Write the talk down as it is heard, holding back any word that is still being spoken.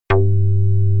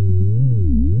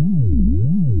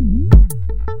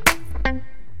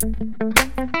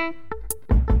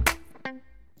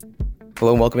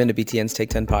Hello and welcome into BTN's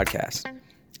Take 10 podcast.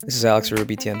 This is Alex Roux,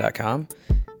 BTN.com,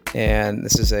 and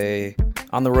this is a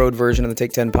on-the-road version of the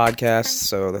Take 10 podcast,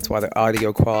 so that's why the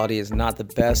audio quality is not the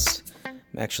best.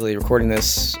 I'm actually recording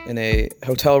this in a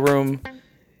hotel room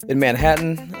in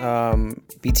Manhattan.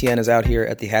 BTN is out here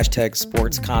at the hashtag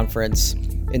Sports Conference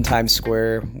in Times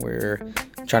Square. We're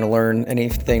trying to learn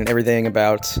anything and everything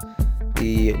about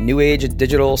the new age of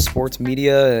digital sports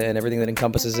media and everything that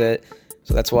encompasses it.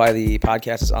 So that's why the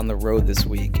podcast is on the road this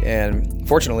week. And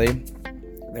fortunately,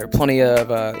 there are plenty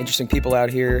of interesting people out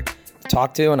here to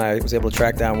talk to, and I was able to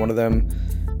track down one of them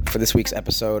for this week's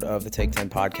episode of the Take 10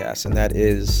 podcast, and that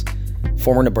is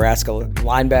former Nebraska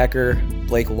linebacker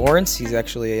Blake Lawrence. He's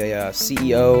actually a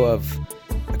CEO of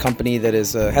a company that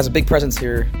has a big presence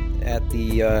here at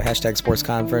the hashtag Sports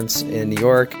Conference in New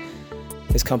York.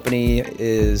 His company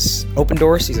is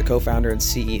Opendorse. He's a co-founder and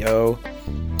CEO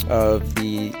of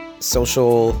the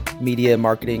social media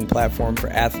marketing platform for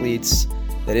athletes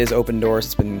that is Opendorse.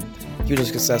 It's been hugely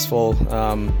successful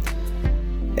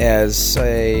as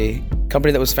a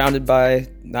company that was founded by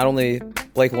not only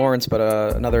Blake Lawrence, but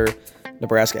another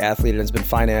Nebraska athlete, and has been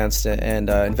financed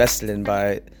and invested in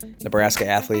by Nebraska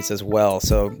athletes as well.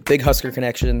 So big Husker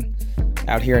connection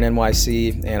out here in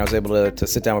NYC, and I was able to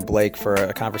sit down with Blake for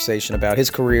a conversation about his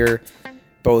career,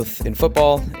 both in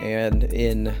football and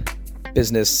in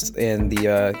business, and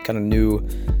the kind of new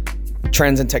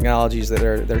trends and technologies that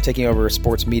are taking over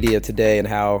sports media today, and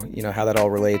how that all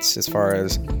relates as far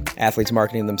as athletes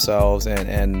marketing themselves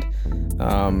and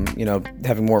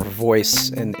having more of a voice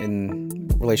in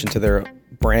relation to their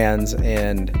brands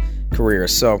and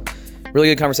careers. So really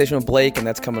good conversation with Blake, and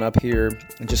that's coming up here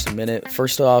in just a minute.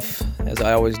 First off, as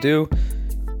I always do,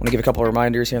 I want to give a couple of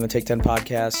reminders here on the Take 10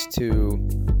 podcast to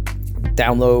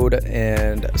download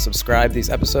and subscribe to these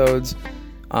episodes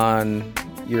on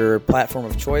your platform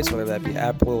of choice, whether that be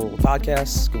Apple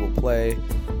Podcasts, Google Play,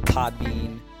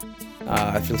 Podbean.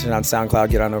 If you're listening on SoundCloud,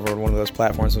 get on over to one of those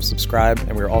platforms and subscribe.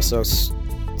 And we're also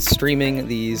streaming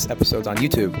these episodes on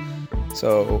YouTube.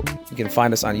 So you can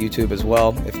find us on YouTube as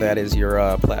well if that is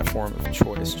your platform of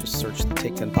choice. Just search the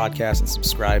Take 10 podcast and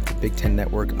subscribe to Big Ten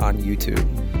Network on YouTube.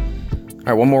 All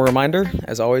right, one more reminder.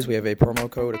 As always, we have a promo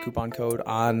code, a coupon code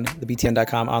on the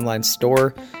BTN.com online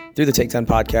store through the Take 10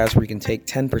 podcast, where you can take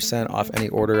 10% off any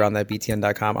order on that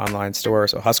BTN.com online store.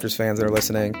 So Huskers fans that are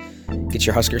listening, get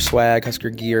your Husker swag,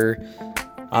 Husker gear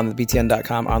on the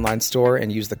BTN.com online store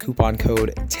and use the coupon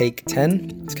code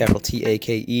TAKE10. It's capital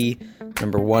T-A-K-E,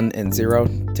 number 1 and 0.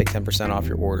 Take 10% off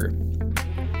your order.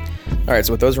 All right,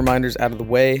 so with those reminders out of the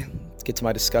way, let's get to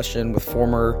my discussion with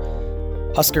former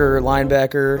Husker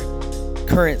linebacker,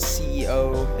 current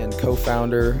CEO and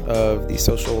co-founder of the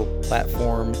social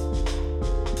platform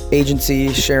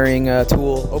agency sharing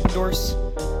tool Opendorse.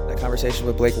 That conversation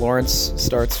with Blake Lawrence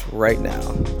starts right now.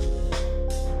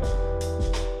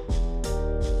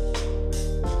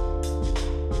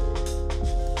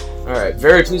 All right,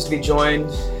 very pleased to be joined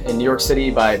in New York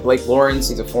City by Blake Lawrence.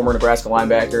 He's a former Nebraska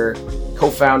linebacker,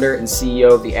 co-founder and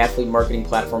CEO of the athlete marketing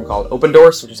platform called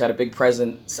Opendorse, which has had a big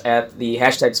presence at the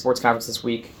hashtag Sports Conference this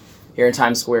week here in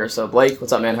Times Square. So Blake,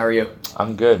 what's up, man? How are you?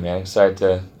 I'm good, man. Excited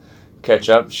to catch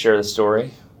up, share the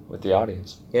story with the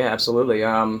audience. Yeah, absolutely.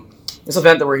 This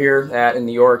event that we're here at in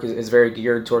New York is very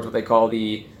geared towards what they call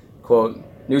the, quote,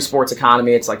 new sports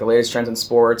economy. It's like the latest trends in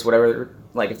sports, whatever,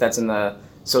 like if that's in the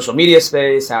social media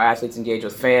space, how athletes engage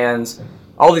with fans,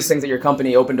 all these things that your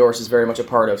company, Opendorse, is very much a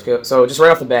part of. So just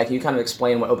right off the bat, can you kind of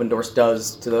explain what Opendorse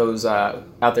does to those out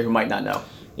there who might not know?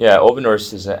 Yeah,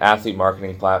 Opendorse is an athlete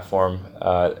marketing platform.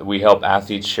 We help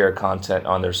athletes share content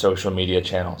on their social media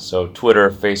channels. So Twitter,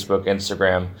 Facebook,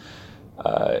 Instagram.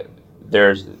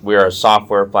 We are a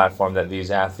software platform that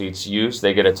these athletes use.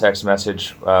 They get a text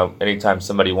message anytime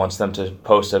somebody wants them to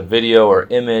post a video or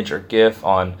image or GIF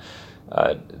on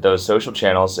those social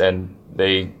channels, and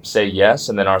they say yes,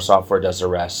 and then our software does the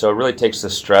rest. So it really takes the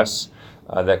stress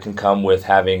that can come with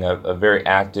having a very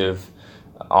active,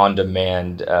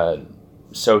 on-demand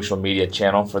social media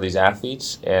channel for these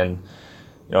athletes. And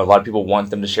a lot of people want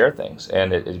them to share things,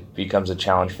 and it becomes a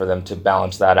challenge for them to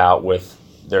balance that out with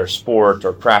their sport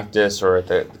or practice or at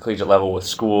the collegiate level with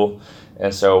school.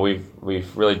 And so we've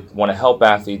really want to help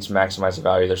athletes maximize the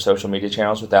value of their social media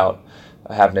channels without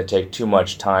having to take too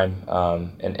much time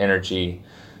and energy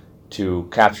to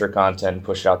capture content and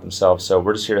push it out themselves. So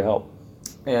we're just here to help.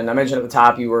 And I mentioned at the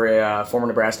top you were a former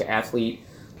Nebraska athlete.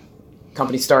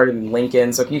 Company started in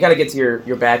Lincoln. So can you kind of get to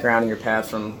your background and your path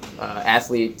from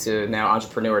athlete to now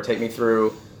entrepreneur? Take me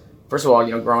through, first of all,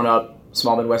 growing up,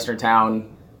 small Midwestern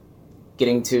town,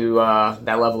 getting to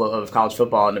that level of college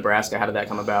football in Nebraska. How did that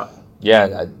come about?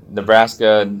 Yeah,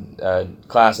 Nebraska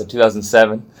class of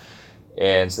 2007,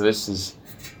 and so this is,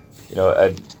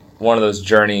 one of those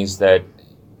journeys that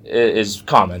is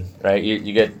common, right?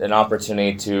 You get an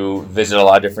opportunity to visit a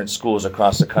lot of different schools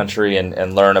across the country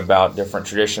and learn about different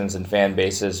traditions and fan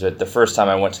bases. But the first time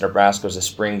I went to Nebraska was a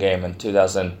spring game in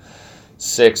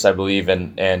 2006, I believe,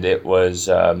 and it was.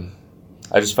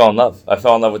 I just fell in love. I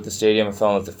fell in love with the stadium. I fell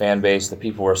in love with the fan base. The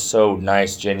people were so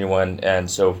nice, genuine, and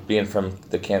so being from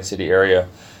the Kansas City area,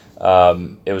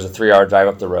 it was a 3-hour drive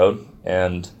up the road,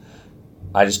 and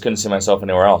I just couldn't see myself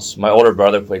anywhere else. My older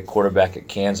brother played quarterback at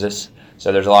Kansas,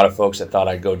 so there's a lot of folks that thought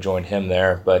I'd go join him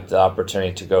there, but the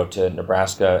opportunity to go to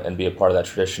Nebraska and be a part of that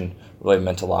tradition really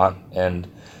meant a lot. And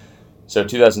so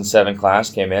 2007 class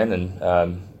came in, and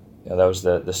that was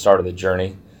the start of the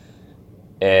journey,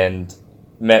 and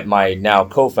met my now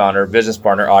co-founder, business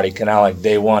partner, Audie Kanalik,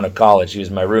 day one of college. He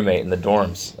was my roommate in the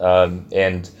dorms.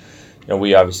 And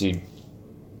we obviously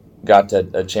got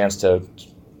a chance to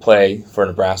play for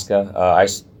Nebraska.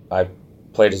 I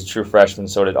played as a true freshman,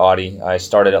 so did Audie. I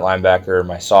started at linebacker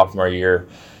my sophomore year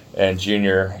and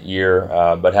junior year,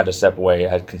 but had to step away. I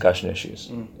had concussion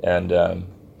issues. And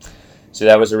so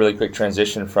that was a really quick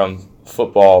transition from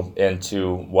football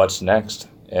into what's next,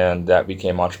 and that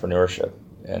became entrepreneurship.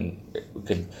 And we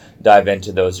could dive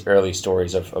into those early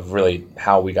stories of really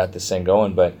how we got this thing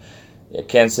going. But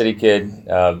Kansas City kid,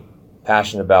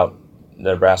 passionate about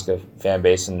the Nebraska fan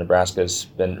base, and Nebraska's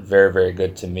been very, very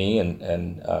good to me.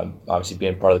 And obviously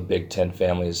being part of the Big Ten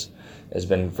family has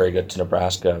been very good to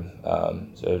Nebraska.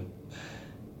 So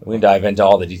we can dive into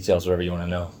all the details, whatever you want to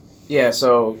know. Yeah,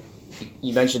 so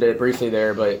you mentioned it briefly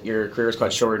there, but your career was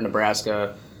cut short in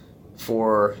Nebraska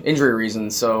for injury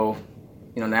reasons. So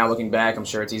now looking back, I'm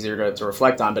sure it's easier to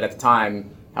reflect on, but at the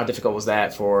time, how difficult was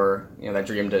that for, that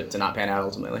dream to not pan out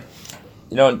ultimately?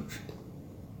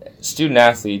 Student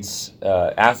athletes,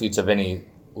 athletes of any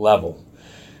level,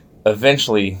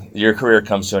 eventually your career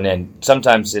comes to an end.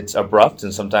 Sometimes it's abrupt,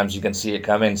 and sometimes you can see it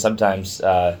coming. Sometimes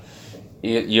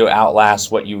you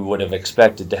outlast what you would have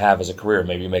expected to have as a career.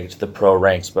 Maybe you make it to the pro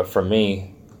ranks. But for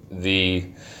me, the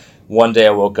one day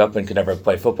I woke up and could never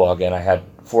play football again. I had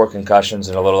 4 concussions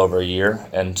in a little over a year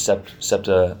and stepped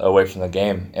away from the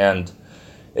game. And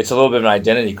it's a little bit of an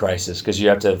identity crisis because you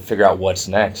have to figure out what's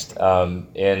next.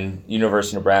 And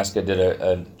University of Nebraska did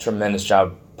a tremendous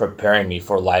job preparing me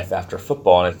for life after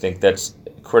football, and I think that's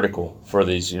critical for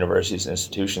these universities and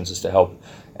institutions, is to help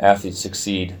athletes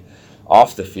succeed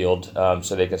off the field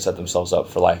so they can set themselves up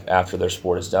for life after their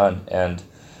sport is done. And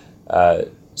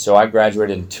so I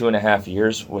graduated in 2.5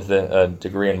 years with a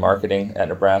degree in marketing at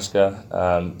Nebraska.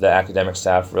 The academic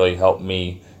staff really helped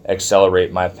me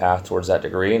accelerate my path towards that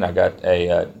degree, and I got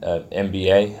a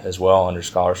MBA as well under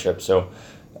scholarship. So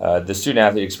the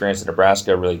student-athlete experience at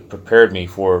Nebraska really prepared me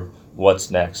for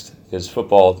what's next, because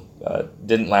football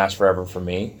didn't last forever for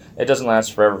me. It doesn't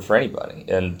last forever for anybody,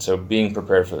 and so being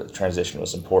prepared for the transition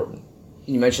was important.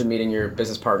 You mentioned meeting your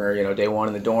business partner, day one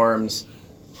in the dorms.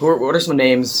 What are some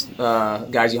names,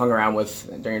 guys you hung around with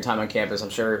during your time on campus? I'm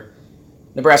sure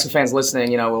Nebraska fans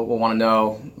listening, will want to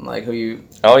know, like, who you...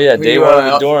 Oh, yeah, day one in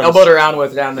the dorms. Elbowed around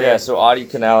with down there. Yeah, so Audie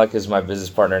Kanalik is my business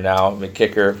partner now. I'm a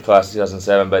kicker, class of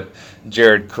 2007, but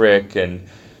Jared Crick and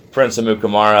Prince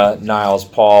Amukamara, Niles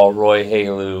Paul, Roy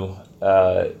Haleu,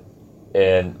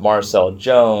 and Marcel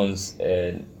Jones.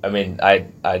 And,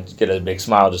 I get a big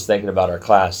smile just thinking about our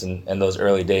class and those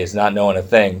early days, not knowing a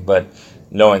thing, but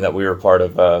knowing that we were part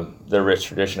of the rich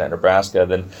tradition at Nebraska.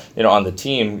 Then, on the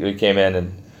team, we came in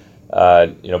and,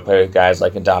 played with guys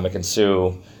like Ndamukong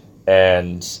Suh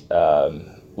and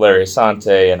Larry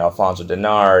Asante and Alfonso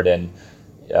Denard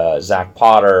and Zach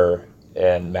Potter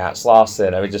and Matt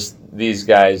Slauson. Just these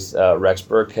guys, Rex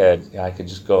Burkhead, I could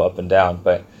just go up and down,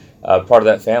 but part of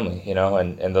that family,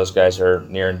 and those guys are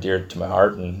near and dear to my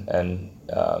heart, and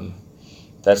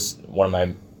that's one of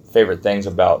my favorite things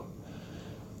about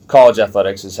college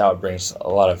athletics, is how it brings a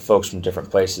lot of folks from different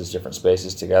places, different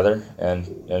spaces together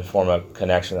and form a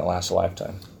connection that lasts a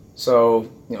lifetime.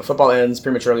 So, football ends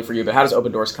prematurely for you, but how does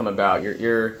Opendorse come about?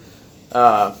 You're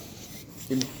at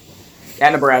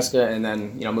Nebraska, and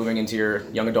then, moving into your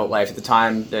young adult life at the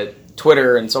time that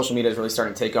Twitter and social media is really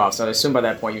starting to take off. So I assume by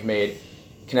that point you've made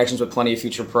connections with plenty of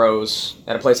future pros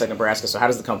at a place like Nebraska. So how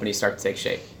does the company start to take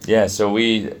shape? Yeah, so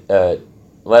we...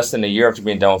 less than a year after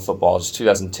being done with football, it was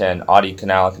 2010, Audie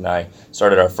Kanalik and I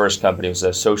started our first company. It was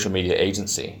a social media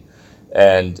agency.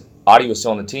 And Audie was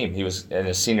still on the team. He was in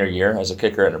his senior year as a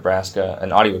kicker at Nebraska,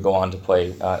 and Audie would go on to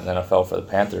play in the NFL for the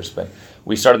Panthers. But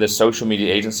we started this social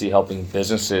media agency helping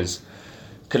businesses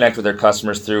connect with their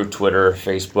customers through Twitter,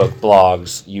 Facebook,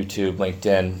 blogs, YouTube,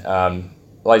 LinkedIn.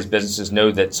 a lot of these businesses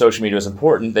know that social media was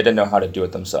important. They didn't know how to do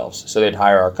it themselves, so they'd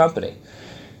hire our company.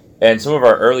 And some of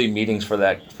our early meetings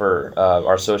for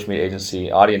our social media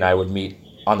agency, Audie and I would meet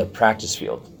on the practice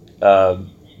field.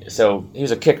 So he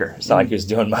was a kicker. It's not like he was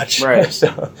doing much. Right.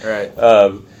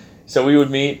 So we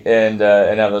would meet and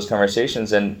have those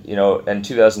conversations. And in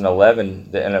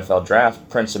 2011, the NFL draft,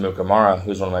 Prince Amukamara,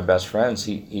 who's one of my best friends,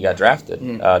 he got drafted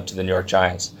to the New York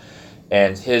Giants,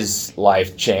 and his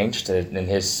life changed, and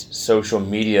his social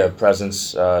media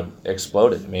presence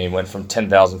exploded. I mean, he went from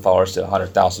 10,000 followers to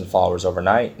 100,000 followers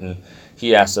overnight, and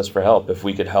he asked us for help if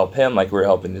we could help him like we were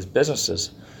helping these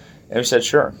businesses, and we said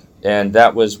sure. And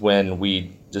that was when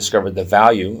we discovered the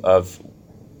value of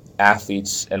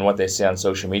athletes and what they say on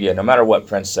social media. No matter what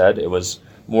Prince said, it was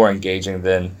more engaging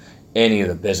than any of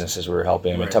the businesses we were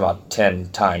helping. I mean, talking about 10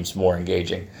 times more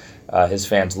engaging. His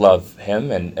fans love him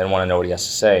and want to know what he has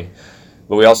to say.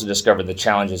 But we also discovered the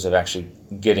challenges of actually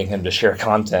getting him to share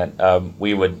content.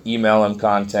 We would email him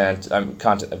content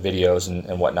videos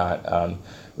and whatnot.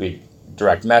 We'd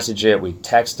direct message it, we'd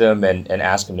text him and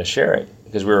ask him to share it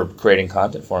because we were creating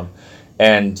content for him.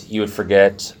 And he would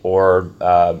forget or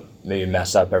maybe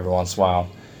mess up every once in a while.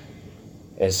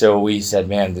 And so we said,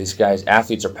 man, these guys,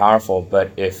 athletes are powerful,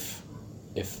 but if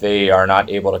they are not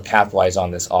able to capitalize on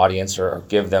this audience or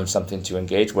give them something to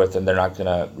engage with, then they're not going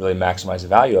to really maximize the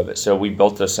value of it. So we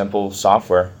built a simple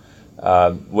software,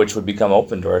 which would become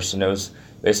Opendorse, and it was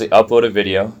basically upload a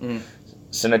video,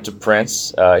 send it to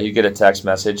Prince, he'd get a text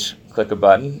message, click a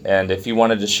button, and if he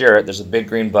wanted to share it, there's a big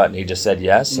green button. He just said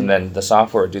yes, and then the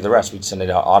software would do the rest. We'd send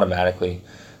it out automatically.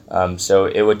 So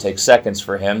it would take seconds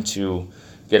for him to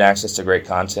get access to great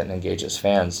content and engage his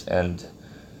fans. And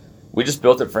we just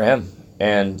built it for him.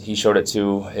 And he showed it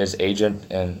to his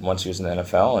agent and once he was in the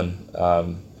NFL.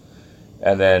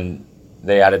 And then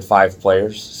they added 5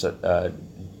 players,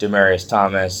 Demarius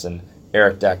Thomas and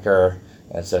Eric Decker.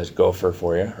 That says gopher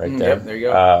for you right there. Yep, there you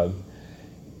go.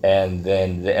 And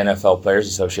then the NFL Players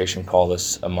Association called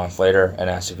us a month later and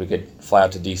asked if we could fly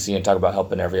out to D.C. and talk about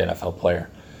helping every NFL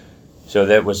player. So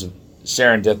that was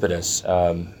serendipitous,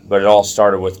 but it all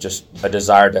started with just a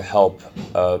desire to help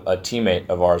a teammate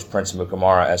of ours, Prince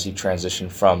Amukamara, as he transitioned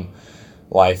from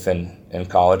life in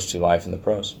college to life in the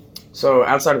pros. So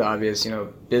outside of the obvious,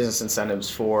 business incentives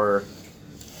for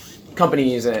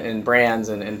companies and brands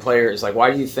and players, like, why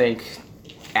do you think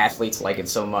athletes like it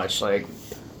so much? Like,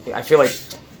 I feel like,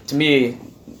 to me,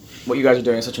 what you guys are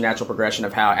doing is such a natural progression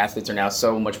of how athletes are now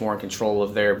so much more in control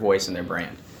of their voice and their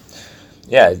brand.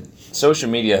 Yeah, social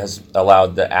media has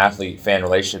allowed the athlete-fan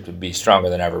relationship to be stronger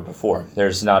than ever before.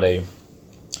 There's not a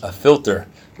filter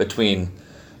between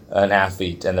an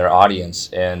athlete and their audience,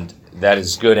 and that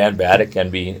is good and bad. It can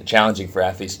be challenging for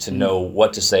athletes to know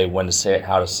what to say, when to say it,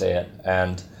 how to say it,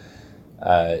 and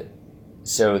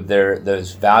so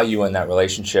there's value in that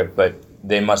relationship, but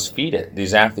they must feed it.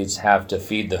 These athletes have to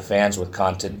feed the fans with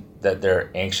content that they're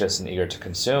anxious and eager to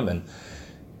consume. And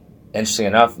interesting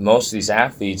enough, most of these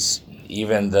athletes,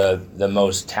 even the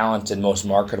most talented, most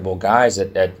marketable guys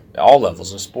at all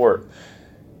levels of sport,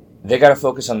 they got to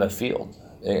focus on the field,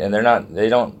 and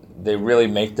they really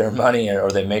make their money or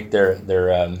they make their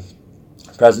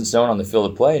presence known on the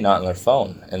field of play, not on their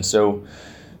phone. And so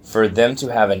for them to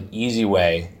have an easy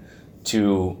way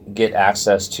to get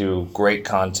access to great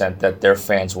content that their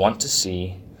fans want to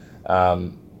see,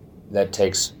 that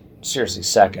takes seriously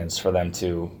seconds for them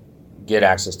to get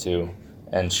access to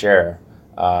and share,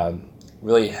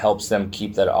 really helps them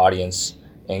keep that audience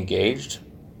engaged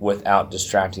without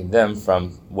distracting them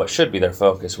from what should be their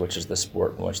focus, which is the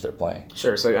sport in which they're playing.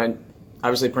 Sure. So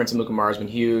obviously Prince Amukamara has been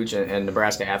huge, and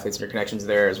Nebraska athletes and their connections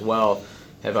there as well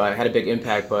have had a big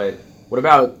impact. But what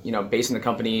about, basing the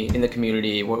company in the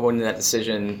community? What went into that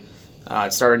decision?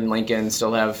 It started in Lincoln,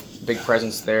 still have big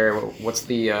presence there. What's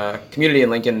the community in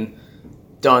Lincoln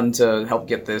done to help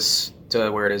get this to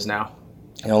where it is now?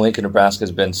 Lincoln, Nebraska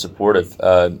has been supportive.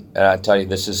 And I tell you,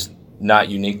 this is not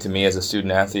unique to me as a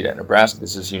student athlete at Nebraska.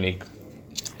 This is unique.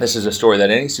 This is a story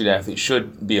that any student athlete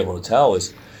should be able to tell.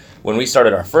 Is when we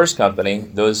started our first company,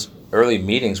 those early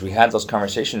meetings, we had those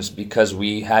conversations because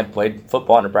we had played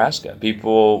football in Nebraska.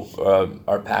 People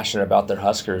are passionate about their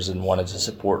Huskers and wanted to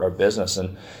support our business.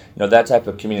 And that type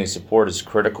of community support is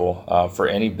critical for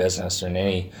any business and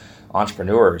any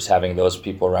entrepreneurs. Having those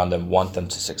people around them want them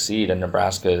to succeed. And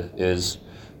Nebraska is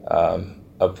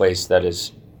a place that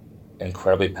is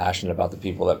incredibly passionate about the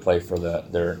people that play for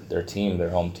their team, their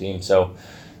home team. So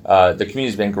the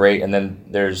community's been great. And then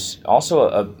there's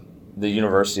also the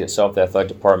university itself, the athletic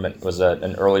department, was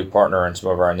an early partner in some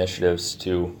of our initiatives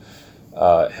to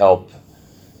help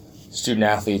student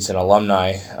athletes and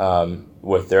alumni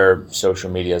with their social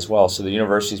media as well. So the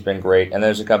university's been great. And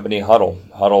there's a company, Huddle.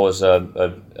 Huddle is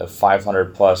a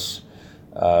 500 plus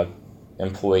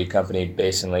employee company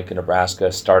based in Lincoln,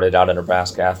 Nebraska, started out in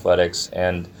Nebraska athletics,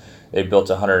 and they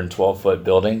built a 112-foot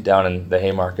building down in the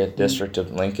Haymarket district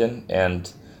of Lincoln.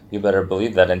 And you better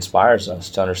believe that inspires us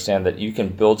to understand that you can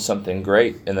build something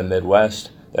great in the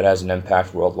Midwest that has an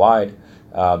impact worldwide,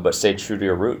 but stay true to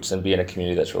your roots and be in a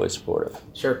community that's really supportive.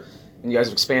 Sure. And you guys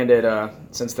have expanded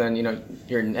since then. You know,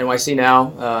 you're in NYC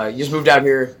now. You just moved out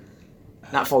here,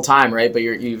 not full time, right? But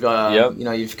you've Yep. you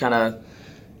know, you've kind of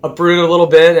uprooted a little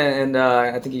bit, and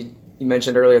I think you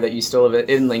mentioned earlier that you still live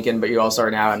in Lincoln, but you also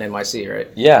are now in NYC, right?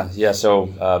 Yeah.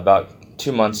 So about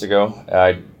 2 months ago,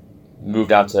 I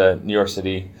moved out to New York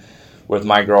City with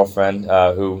my girlfriend,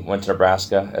 who went to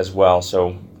Nebraska as well.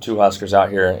 So 2 Huskers out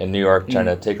here in New York trying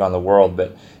to take on the world.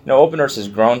 But Opendorse has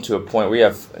grown to a point. We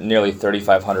have nearly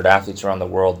 3,500 athletes around the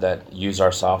world that use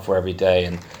our software every day,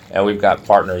 and we've got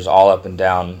partners all up and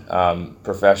down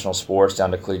professional sports down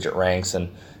to collegiate ranks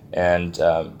and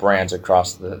brands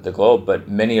across the globe. But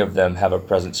many of them have a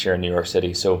presence here in New York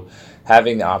City. So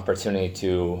having the opportunity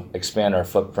to expand our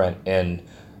footprint in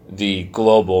the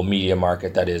global media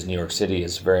market that is New York City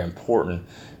is very important.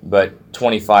 But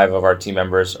 25 of our team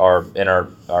members are in our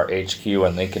HQ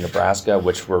in Lincoln, Nebraska,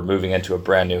 which we're moving into a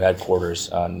brand new headquarters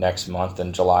next month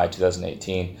in July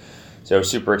 2018. So we're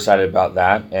super excited about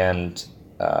that. And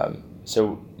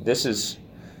so this is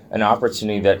an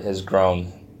opportunity that has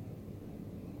grown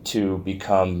to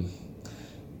become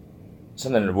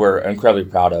something that we're incredibly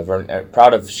proud of. We're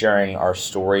proud of sharing our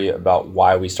story about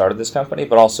why we started this company,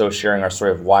 but also sharing our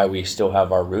story of why we still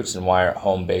have our roots and why our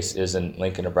home base is in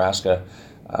Lincoln, Nebraska.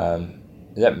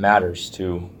 That matters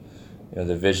to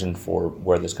the vision for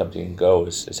where this company can go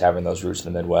is having those roots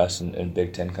in the Midwest and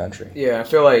Big Ten country. Yeah, I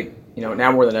feel like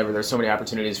now more than ever, there's so many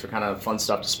opportunities for kind of fun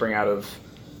stuff to spring out of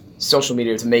social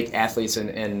media to make athletes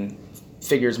and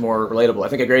figures more relatable. I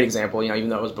think a great example, even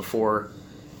though it was before.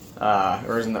 Or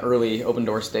it was in the early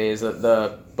Opendorse days,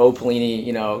 the Bo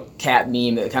Pelini, cat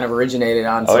meme that kind of originated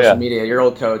on social media. Your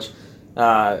old coach,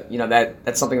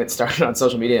 that's something that started on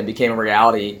social media and became a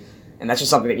reality, and that's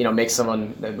just something that makes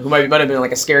someone who might have been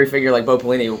like a scary figure like Bo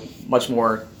Pelini much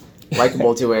more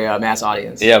likable to a mass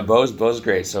audience. Yeah, Bo's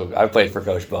great. So I played for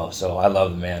Coach Bo, so I love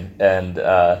the man, and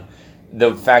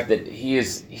the fact that he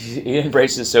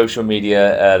embraces social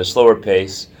media at a slower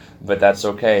pace, but that's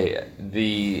okay.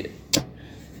 The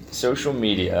social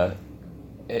media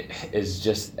is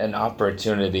just an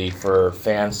opportunity for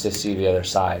fans to see the other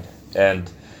side. And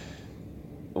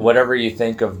whatever you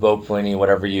think of Bo Pelini,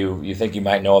 whatever you think you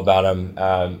might know about him,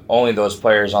 only those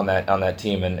players on that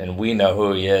team, and we know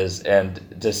who he is.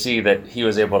 And to see that he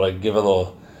was able to give a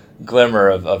little glimmer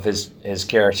of his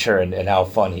character and how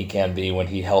fun he can be when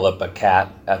he held up a cat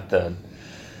at the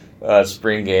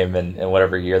spring game and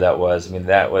whatever year that was. I mean,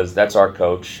 that's our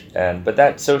coach, but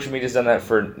that social media's done that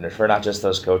for not just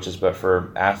those coaches, but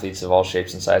for athletes of all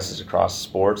shapes and sizes across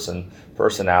sports and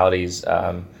personalities.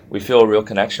 We feel a real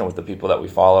connection with the people that we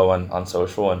follow on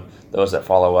social and those that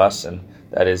follow us, and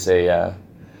that is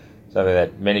something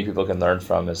that many people can learn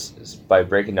from is by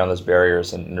breaking down those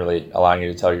barriers and really allowing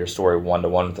you to tell your story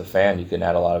one-to-one with a fan. You can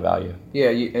add a lot of value. Yeah,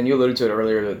 and you alluded to it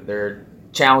earlier that there are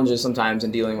challenges sometimes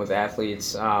in dealing with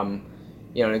athletes. An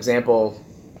example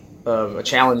of a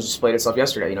challenge displayed itself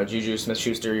yesterday. Juju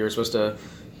Smith-Schuster, you were supposed to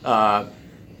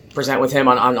present with him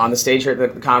on the stage here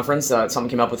at the conference. Something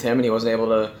came up with him and he wasn't able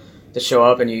to show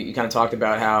up, and you kind of talked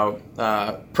about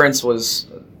how Prince was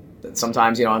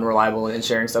sometimes unreliable in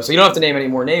sharing stuff. So you don't have to name any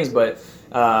more names, but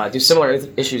do similar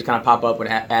issues kind of pop up when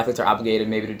athletes are obligated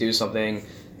maybe to do something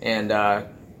and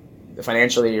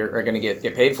financially are going to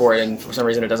get paid for it, and for some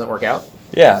reason it doesn't work out?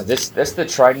 Yeah, that's the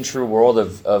tried and true world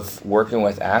of working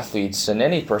with athletes, and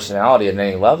any personality at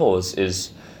any level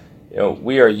is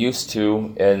we are used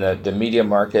to in the media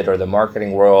market or the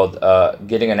marketing world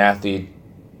getting an athlete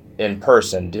in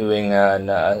person, doing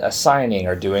a signing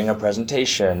or doing a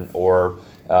presentation or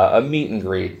a meet and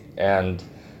greet and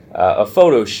a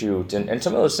photo shoot and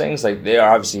some of those things. Like, they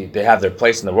have their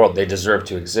place in the world, they deserve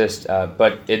to exist,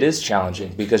 but it is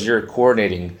challenging because you're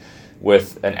coordinating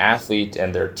with an athlete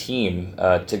and their team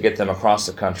to get them across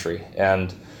the country,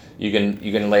 and you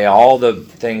can lay all the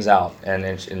things out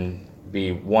and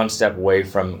be one step away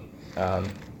from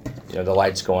the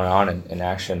lights going on and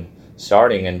action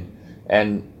starting,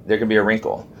 and there can be a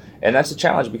wrinkle. And that's a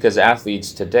challenge because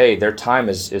athletes today, their time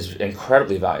is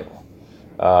incredibly valuable,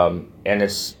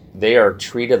 and they are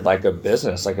treated like a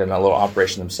business, like a little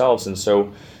operation themselves. And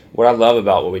so what I love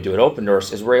about what we do at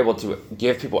Opendorse is we're able to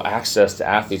give people access to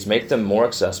athletes, make them more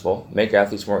accessible, make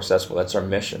athletes more accessible. That's our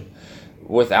mission,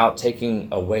 without taking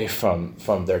away from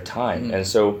their time. Mm-hmm. And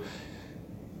so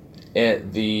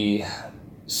the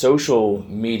social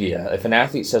media, if an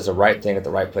athlete says the right thing at the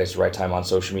right place, the right time on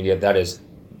social media,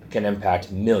 can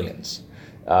impact millions.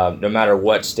 No matter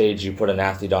what stage you put an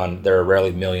athlete on, there are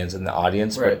rarely millions in the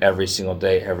audience, right. But every single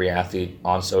day, every athlete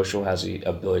on social has the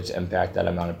ability to impact that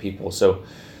amount of people. So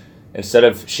instead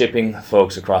of shipping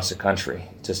folks across the country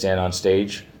to stand on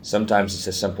stage, sometimes it's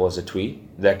as simple as a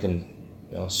tweet that can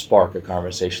spark a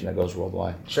conversation that goes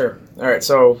worldwide. Sure. All right.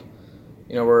 So,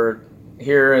 we're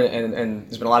here, and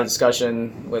there's been a lot of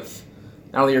discussion with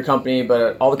not only your company,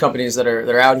 but all the companies that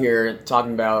are out here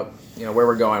talking about, where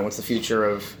we're going, what's the future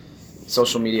of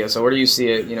social media. So where do you see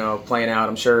it, playing out?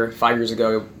 I'm sure 5 years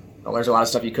ago, there's a lot of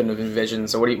stuff you couldn't have envisioned.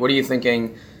 So what are you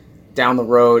thinking down the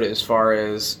road as far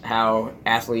as how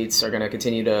athletes are going to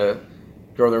continue to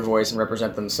grow their voice and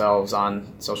represent themselves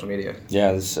on social media?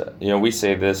 Yeah, we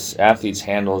say this: athletes'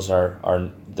 handles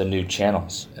are the new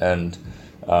channels, and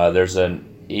there's an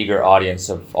eager audience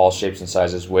of all shapes and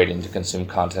sizes waiting to consume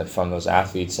content from those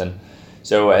athletes. And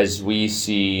so as we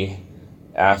see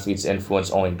athletes' influence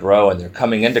only grow, and they're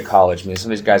coming into college. I mean, some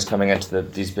of these guys coming into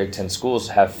these Big Ten schools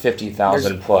have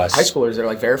 50,000 plus. High schoolers that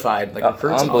are verified,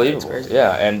 recruits. Unbelievable.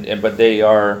 Yeah, but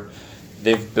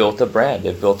they've built a brand,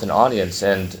 they've built an audience,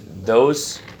 and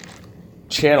those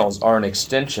channels are an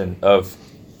extension of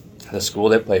the school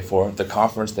they play for, the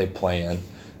conference they play in,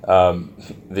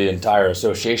 the entire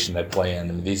association they play in.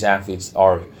 I mean, these athletes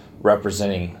are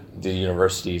representing the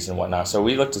universities and whatnot. So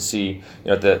we look to see,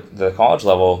 at the college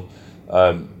level,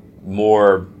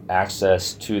 more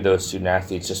access to those student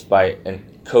athletes just by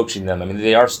coaching them. I mean,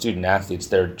 they are student athletes.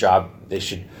 Their job, they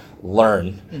should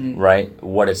learn, mm-hmm. right,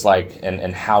 what it's like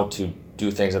and how to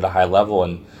do things at a high level.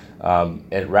 And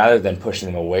rather than pushing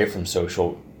them away from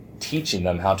social, teaching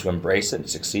them how to embrace it and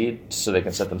succeed so they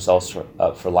can set themselves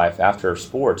up for life after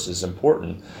sports is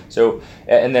important. So,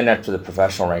 and then up to the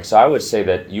professional ranks. So I would say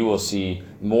that you will see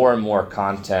more and more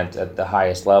content at the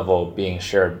highest level being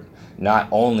shared, not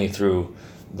only through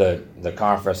the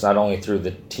conference, not only through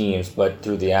the teams, but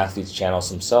through the athletes' channels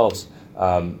themselves.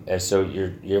 And so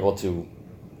you're able to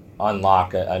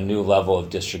unlock a new level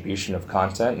of distribution of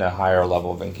content and a higher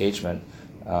level of engagement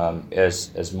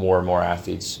as more and more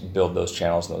athletes build those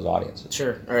channels and those audiences.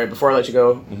 Sure. All right, before I let you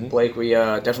go, mm-hmm. Blake, we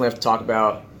definitely have to talk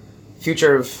about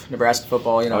future of Nebraska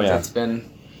football. It's been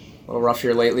a little rough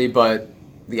here lately, but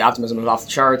the optimism is off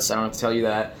the charts. I don't have to tell you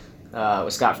that.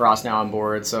 With Scott Frost now on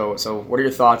board. So what are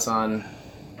your thoughts on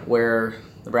where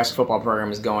the Nebraska football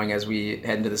program is going as we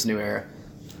head into this new era?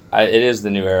 It is the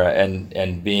new era,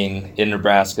 and being in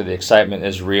Nebraska, the excitement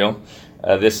is real.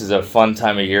 This is a fun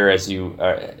time of year as you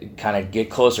kind of get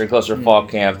closer and closer to fall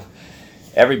camp.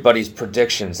 Everybody's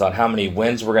predictions on how many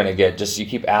wins we're going to get, just you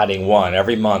keep adding one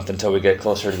every month until we get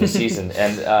closer to the season.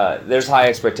 And there's high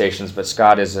expectations, but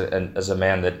Scott is a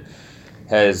man that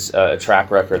has a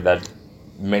track record that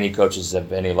many coaches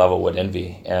at any level would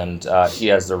envy, and he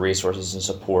has the resources and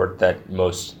support that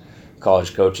most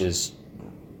college coaches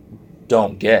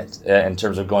don't get in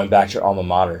terms of going back to your alma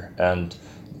mater and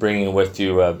bringing with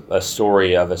you a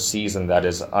story of a season that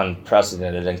is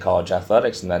unprecedented in college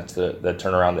athletics, and that's the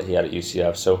turnaround that he had at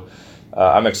UCF. So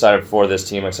I'm excited for this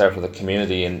team, excited for the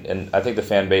community, and I think the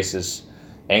fan base is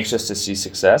anxious to see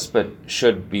success, but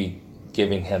should be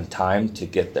giving him time to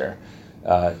get there.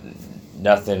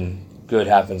 Nothing good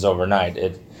happens overnight.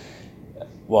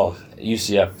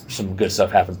 UCF, some good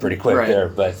stuff happened pretty quick right there,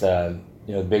 but the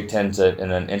Big Ten's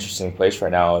in an interesting place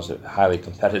right now. It's a highly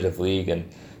competitive league, and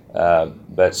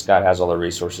but Scott has all the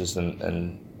resources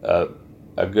and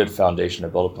a good foundation to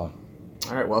build upon.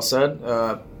 All right, well said.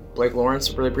 Blake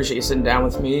Lawrence, really appreciate you sitting down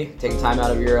with me, taking time out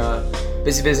of your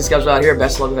busy schedule out here.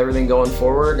 Best of luck with everything going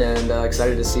forward, and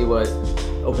excited to see what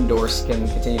Opendorse can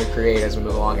continue to create as we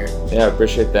move along here. Yeah, I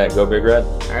appreciate that. Go Big Red.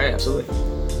 All right, absolutely.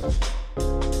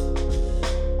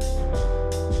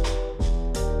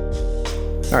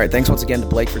 All right, thanks once again to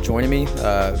Blake for joining me.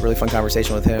 Really fun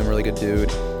conversation with him, really good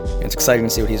dude. And it's exciting to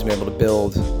see what he's been able to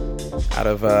build out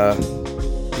of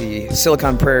the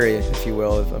Silicon Prairie, if you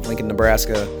will, of Lincoln,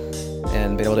 Nebraska,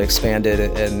 and been able to expand it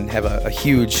and have a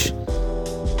huge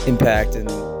impact in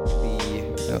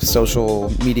the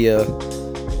social media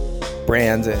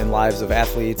brands and lives of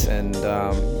athletes, and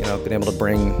been able to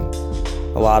bring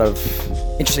a lot of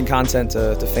interesting content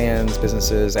to fans,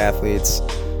 businesses, athletes,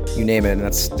 you name it. And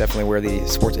that's definitely where the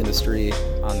sports industry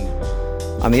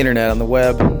on the internet, on the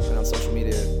web, and on social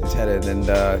media is headed. And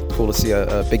cool to see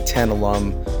a Big Ten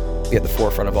alum be at the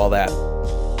forefront of all that.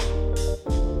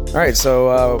 All right,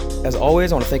 so as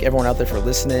always, I want to thank everyone out there for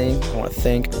listening. I want to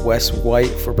thank Wes White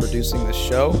for producing the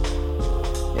show.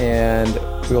 And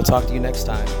we will talk to you next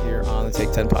time here on the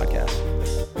Take 10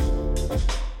 podcast.